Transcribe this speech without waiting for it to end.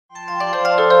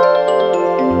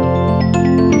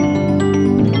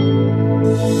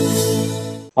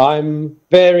I'm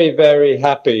very, very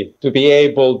happy to be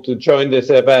able to join this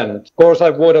event. Of course,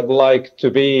 I would have liked to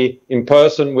be in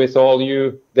person with all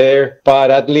you there,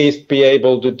 but at least be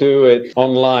able to do it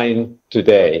online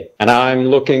today. And I'm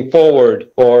looking forward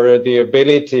for the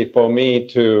ability for me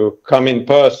to come in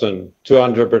person to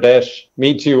Andhra Pradesh,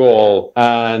 meet you all,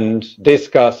 and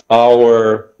discuss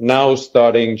our now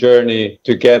starting journey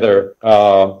together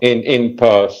in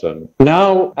person.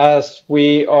 Now, as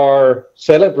we are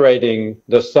celebrating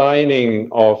the signing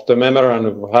of the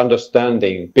Memorandum of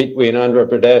Understanding between Andhra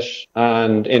Pradesh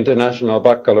and International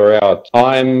Baccalaureate,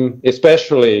 I'm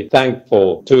especially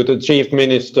thankful to the Chief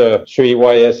Minister, Sri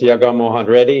Y.S. Jagan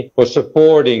Reddy, for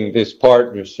supporting this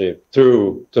partnership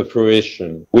through to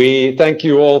fruition. We thank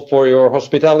you all for your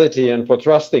hospitality and for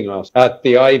trusting us at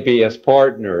the IB as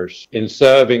partners in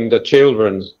serving the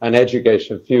children and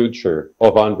education future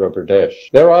of Andhra Pradesh.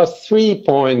 There are 3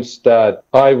 points that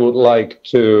I would like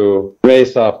to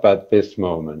raise up at this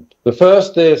moment. The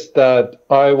first is that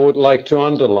I would like to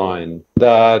underline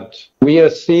that we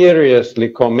are seriously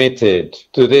committed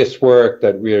to this work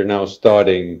that we are now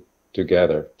starting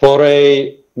together. For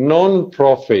a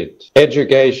non-profit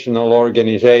educational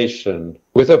organization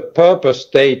with a purpose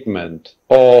statement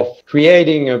of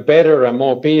creating a better and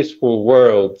more peaceful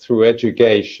world through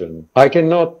education, I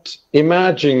cannot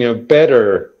imagine a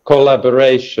better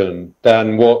collaboration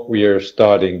than what we are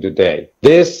starting today.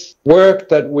 This work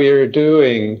that we're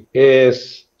doing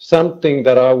is something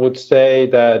that I would say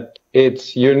that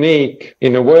it's unique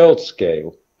in a world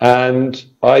scale. And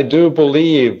I do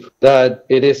believe that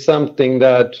it is something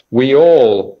that we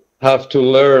all have to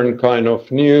learn kind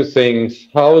of new things,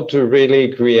 how to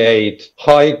really create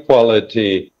high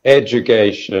quality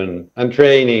education and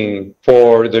training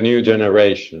for the new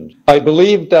generation. I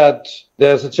believe that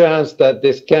there's a chance that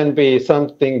this can be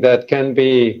something that can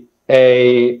be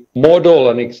a model,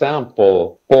 an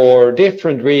example for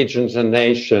different regions and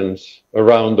nations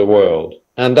around the world.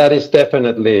 And that is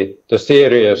definitely the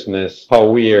seriousness how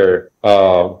we are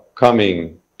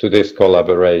coming to this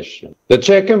collaboration. The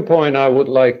second point I would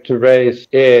like to raise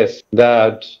is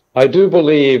that I do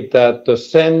believe that the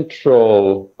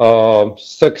central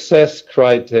success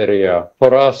criteria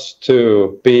for us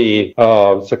to be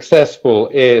successful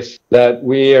is that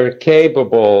we are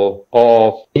capable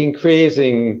of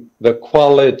increasing the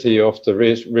quality of the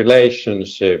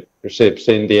relationships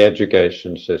in the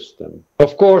education system.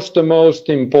 Of course, the most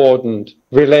important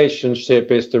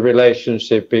relationship is the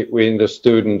relationship between the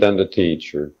student and the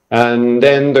teacher. And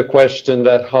then the question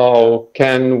that how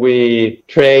can we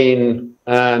train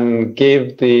and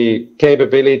give the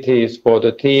capabilities for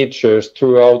the teachers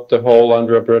throughout the whole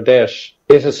Andhra Pradesh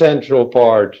is a central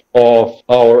part of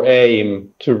our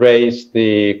aim to raise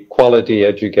the quality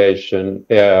education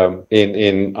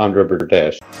in Andhra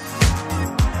Pradesh.